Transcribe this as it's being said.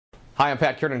Hi, I'm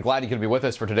Pat Kiernan. Glad you could be with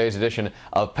us for today's edition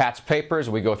of Pat's Papers.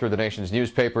 We go through the nation's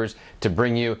newspapers to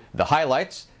bring you the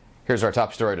highlights. Here's our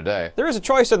top story today. There is a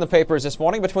choice in the papers this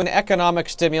morning between economic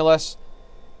stimulus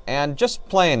and just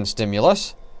plain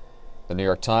stimulus. The New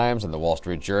York Times and the Wall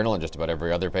Street Journal and just about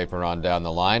every other paper on down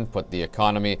the line put the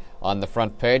economy on the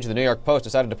front page. The New York Post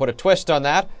decided to put a twist on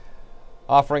that,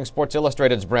 offering Sports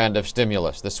Illustrated's brand of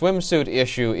stimulus. The swimsuit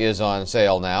issue is on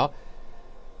sale now.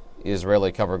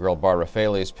 Israeli cover girl Bar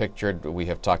Rafaeli is pictured. We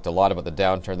have talked a lot about the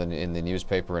downturn in the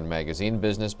newspaper and magazine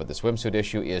business, but the swimsuit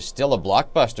issue is still a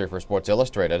blockbuster for Sports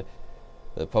Illustrated.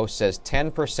 The Post says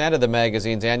 10% of the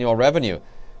magazine's annual revenue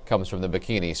comes from the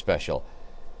bikini special.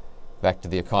 Back to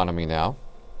the economy now.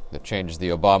 The changes the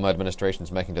Obama administration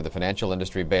is making to the financial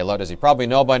industry bailout. As you probably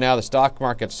know by now, the stock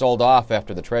market sold off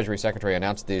after the Treasury Secretary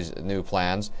announced these new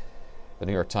plans. The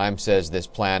New York Times says this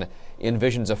plan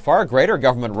envisions a far greater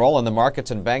government role in the markets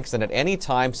and banks than at any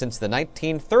time since the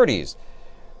 1930s.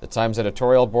 The Times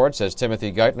editorial board says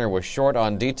Timothy Geithner was short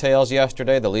on details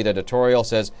yesterday. The lead editorial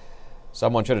says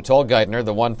someone should have told Geithner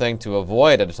the one thing to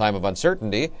avoid at a time of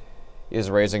uncertainty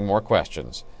is raising more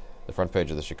questions. The front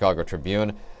page of the Chicago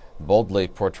Tribune boldly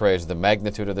portrays the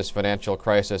magnitude of this financial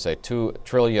crisis, a $2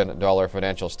 trillion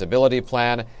financial stability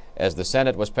plan, as the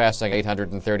Senate was passing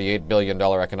 $838 billion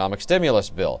economic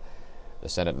stimulus bill. The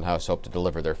Senate and House hope to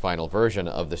deliver their final version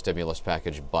of the stimulus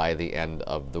package by the end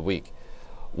of the week.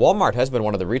 Wal-Mart has been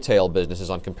one of the retail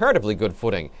businesses on comparatively good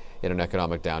footing in an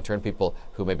economic downturn. People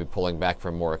who may be pulling back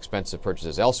from more expensive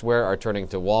purchases elsewhere are turning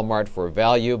to Wal-Mart for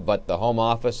value, but the home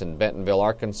office in Bentonville,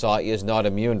 Arkansas is not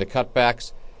immune to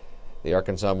cutbacks. The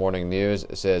Arkansas Morning News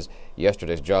says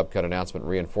yesterday's job cut announcement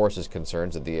reinforces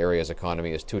concerns that the area's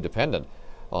economy is too dependent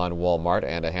on Wal-Mart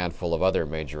and a handful of other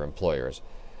major employers.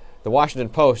 The Washington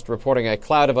Post reporting a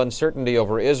cloud of uncertainty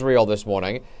over Israel this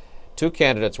morning. Two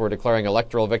candidates were declaring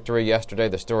electoral victory yesterday.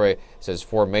 The story says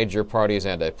 4 major parties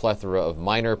and a plethora of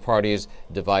minor parties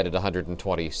divided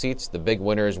 120 seats. The big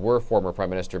winners were former Prime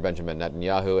Minister Benjamin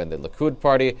Netanyahu and the Likud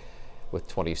party with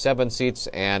 27 seats,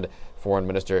 and Foreign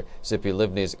Minister Tzipi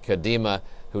Livni's Kadima,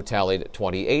 who tallied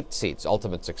 28 seats.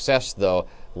 Ultimate success, though,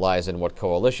 lies in what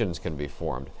coalitions can be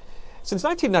formed. Since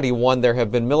 1991, there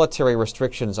have been military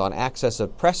restrictions on access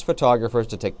of press photographers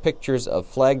to take pictures of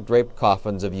flag-draped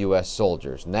coffins of U.S.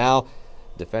 soldiers. Now,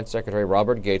 Defense Secretary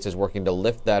Robert Gates is working to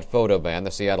lift that photo ban.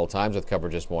 The Seattle Times with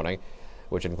coverage this morning,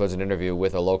 which includes an interview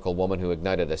with a local woman who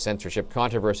ignited a censorship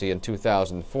controversy in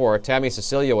 2004. Tammy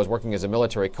Cecilia was working as a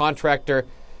military contractor.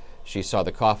 She saw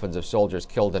the coffins of soldiers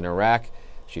killed in Iraq.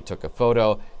 She took a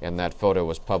photo, and that photo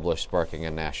was published, sparking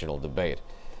a national debate.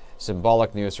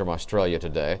 Symbolic news from Australia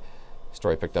today.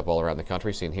 Story picked up all around the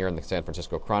country, seen here in the San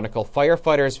Francisco Chronicle.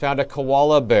 Firefighters found a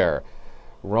koala bear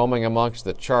roaming amongst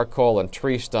the charcoal and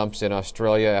tree stumps in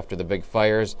Australia after the big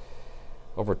fires.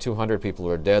 Over 200 people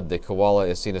are dead. The koala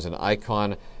is seen as an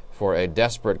icon for a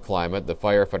desperate climate. The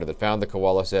firefighter that found the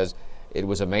koala says it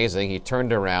was amazing. He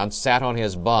turned around, sat on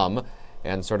his bum,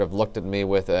 and sort of looked at me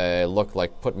with a look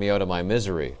like, put me out of my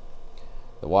misery.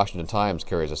 The Washington Times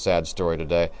carries a sad story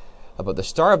today about the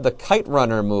star of the Kite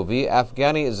Runner movie,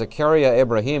 Afghani Zakaria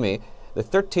Ibrahimi. The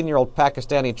 13-year-old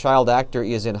Pakistani child actor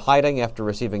is in hiding after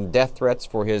receiving death threats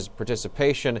for his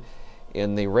participation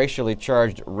in the racially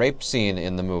charged rape scene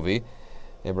in the movie.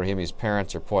 Ibrahimi's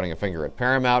parents are pointing a finger at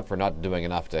Paramount for not doing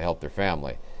enough to help their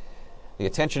family. The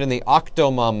attention in the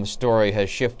Octomom story has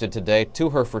shifted today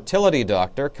to her fertility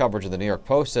doctor. Coverage of the New York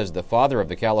Post says the father of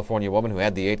the California woman who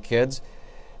had the 8 kids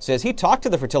says he talked to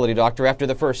the fertility doctor after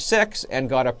the first 6 and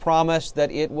got a promise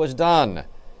that it was done.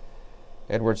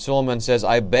 Edward Sullivan says,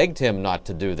 I begged him not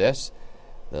to do this.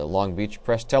 The Long Beach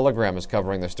Press-Telegram is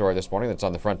covering the story this morning. That's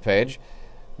on the front page,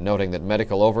 noting that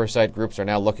medical oversight groups are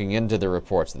now looking into the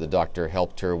reports that the doctor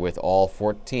helped her with all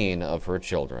 14 of her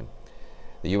children.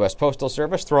 The U.S. Postal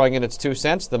Service throwing in its 2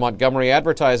 cents. The Montgomery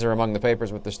Advertiser among the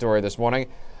papers with the story this morning.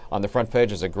 On the front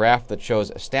page is a graph that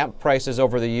shows stamp prices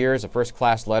over the years. A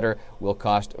first-class letter will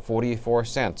cost 44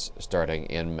 cents starting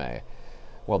in May.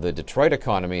 Well, the Detroit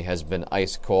economy has been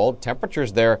ice cold.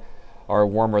 Temperatures there are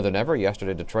warmer than ever.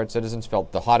 Yesterday, Detroit citizens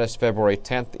felt the hottest February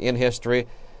 10th in history,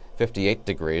 58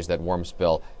 degrees. That warm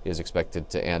spell is expected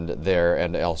to end there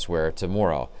and elsewhere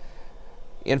tomorrow.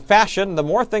 In fashion, the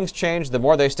more things change, the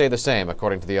more they stay the same,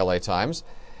 according to the LA Times.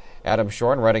 Adam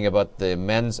Shorn writing about the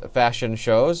men's fashion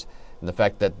shows and the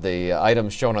fact that the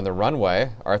items shown on the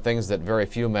runway are things that very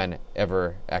few men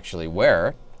ever actually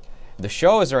wear. The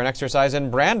shows are an exercise in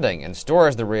branding. In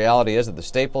stores, the reality is that the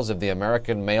staples of the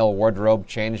American male wardrobe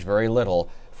change very little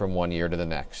from one year to the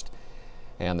next.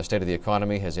 And the state of the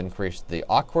economy has increased the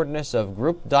awkwardness of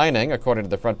group dining, according to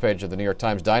the front page of the New York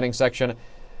Times dining section.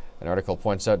 An article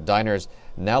points out diners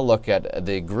now look at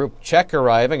the group check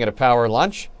arriving at a power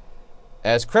lunch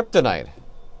as kryptonite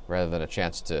rather than a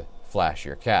chance to flash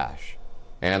your cash.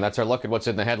 And that's our look at what's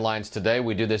in the headlines today.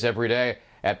 We do this every day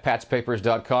at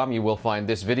patspapers.com. You will find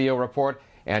this video report,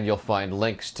 and you'll find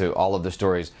links to all of the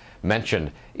stories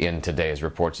mentioned in today's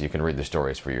report so you can read the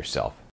stories for yourself.